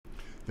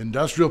The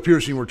industrial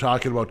piercing we're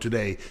talking about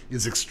today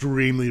is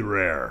extremely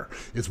rare.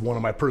 It's one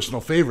of my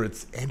personal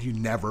favorites, and you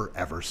never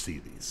ever see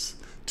these.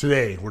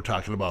 Today, we're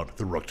talking about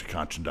the Rook to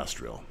Conch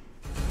Industrial.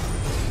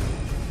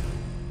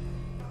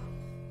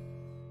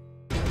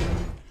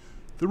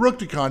 The Rook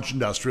to Conch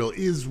Industrial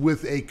is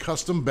with a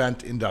custom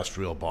bent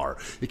industrial bar.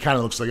 It kind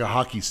of looks like a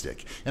hockey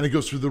stick, and it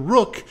goes through the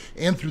rook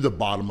and through the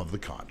bottom of the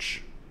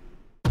conch.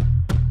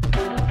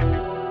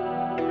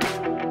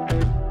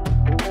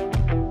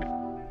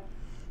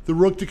 The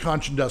Rook to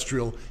Conch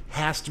Industrial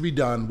has to be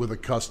done with a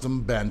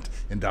custom bent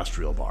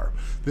industrial bar.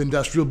 The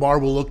industrial bar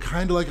will look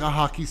kind of like a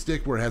hockey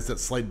stick where it has that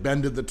slight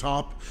bend at the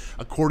top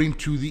according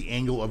to the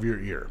angle of your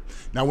ear.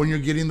 Now when you're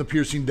getting the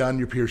piercing done,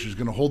 your piercer is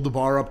going to hold the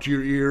bar up to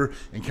your ear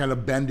and kind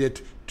of bend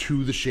it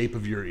to the shape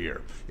of your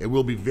ear. It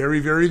will be very,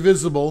 very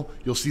visible.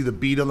 You'll see the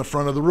bead on the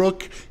front of the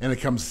rook, and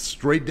it comes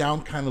straight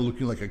down, kind of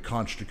looking like a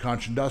conch to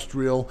conch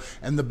industrial.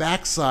 And the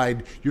back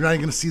side, you're not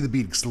even going to see the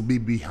bead because it'll be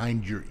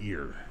behind your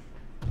ear.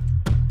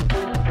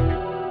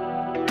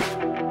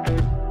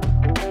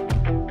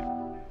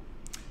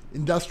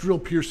 Industrial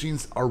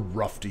piercings are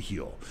rough to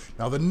heal.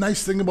 Now the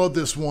nice thing about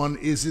this one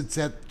is it's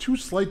at two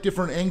slight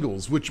different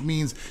angles, which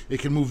means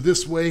it can move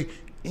this way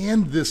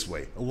and this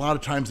way. A lot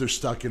of times they're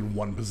stuck in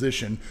one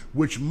position,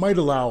 which might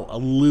allow a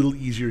little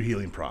easier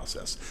healing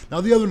process. Now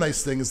the other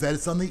nice thing is that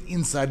it's on the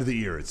inside of the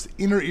ear. It's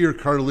inner ear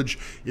cartilage.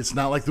 It's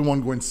not like the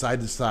one going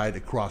side to side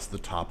across the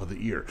top of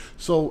the ear.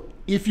 So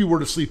if you were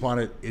to sleep on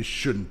it, it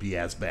shouldn't be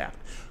as bad.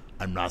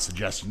 I'm not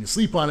suggesting you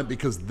sleep on it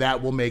because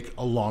that will make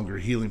a longer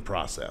healing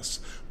process.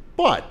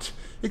 But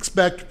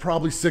expect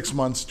probably 6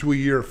 months to a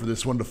year for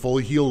this one to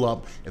fully heal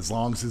up as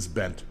long as it's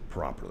bent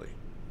properly.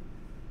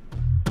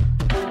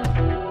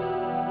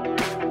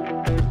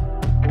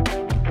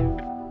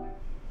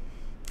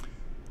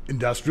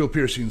 Industrial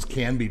piercings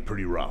can be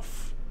pretty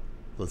rough.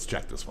 Let's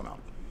check this one out.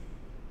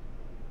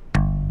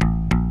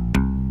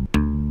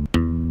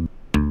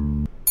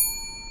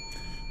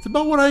 It's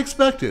about what I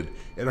expected.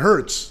 It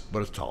hurts,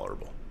 but it's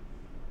tolerable.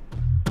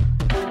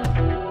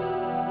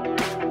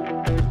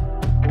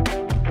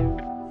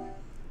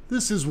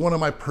 This is one of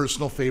my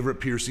personal favorite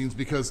piercings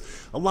because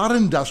a lot of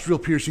industrial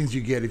piercings you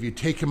get, if you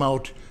take them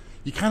out,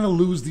 you kind of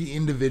lose the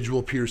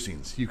individual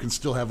piercings. You can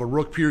still have a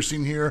rook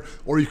piercing here,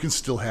 or you can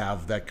still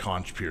have that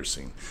conch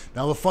piercing.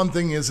 Now the fun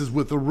thing is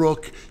with the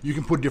rook, you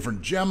can put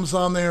different gems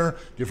on there,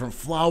 different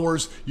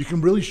flowers. You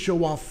can really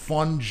show off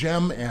fun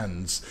gem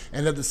ends.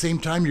 And at the same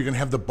time, you're gonna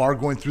have the bar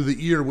going through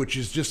the ear, which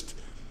is just,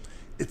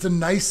 it's a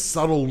nice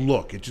subtle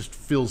look. It just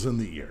fills in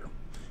the ear.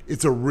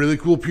 It's a really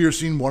cool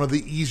piercing, one of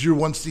the easier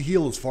ones to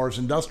heal as far as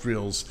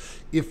industrials,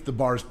 if the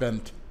bar's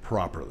bent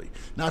properly.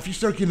 Now, if you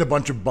start getting a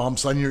bunch of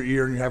bumps on your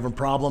ear and you're having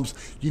problems,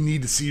 you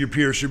need to see your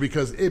piercer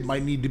because it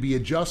might need to be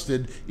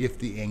adjusted if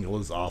the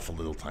angle is off a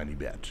little tiny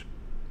bit.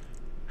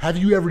 Have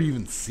you ever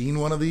even seen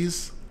one of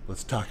these?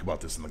 Let's talk about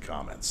this in the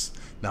comments.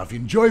 Now, if you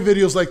enjoy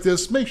videos like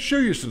this, make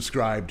sure you're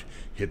subscribed,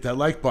 hit that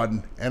like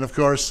button, and of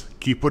course,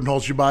 keep putting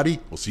holes in your body.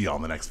 We'll see you all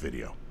in the next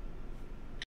video.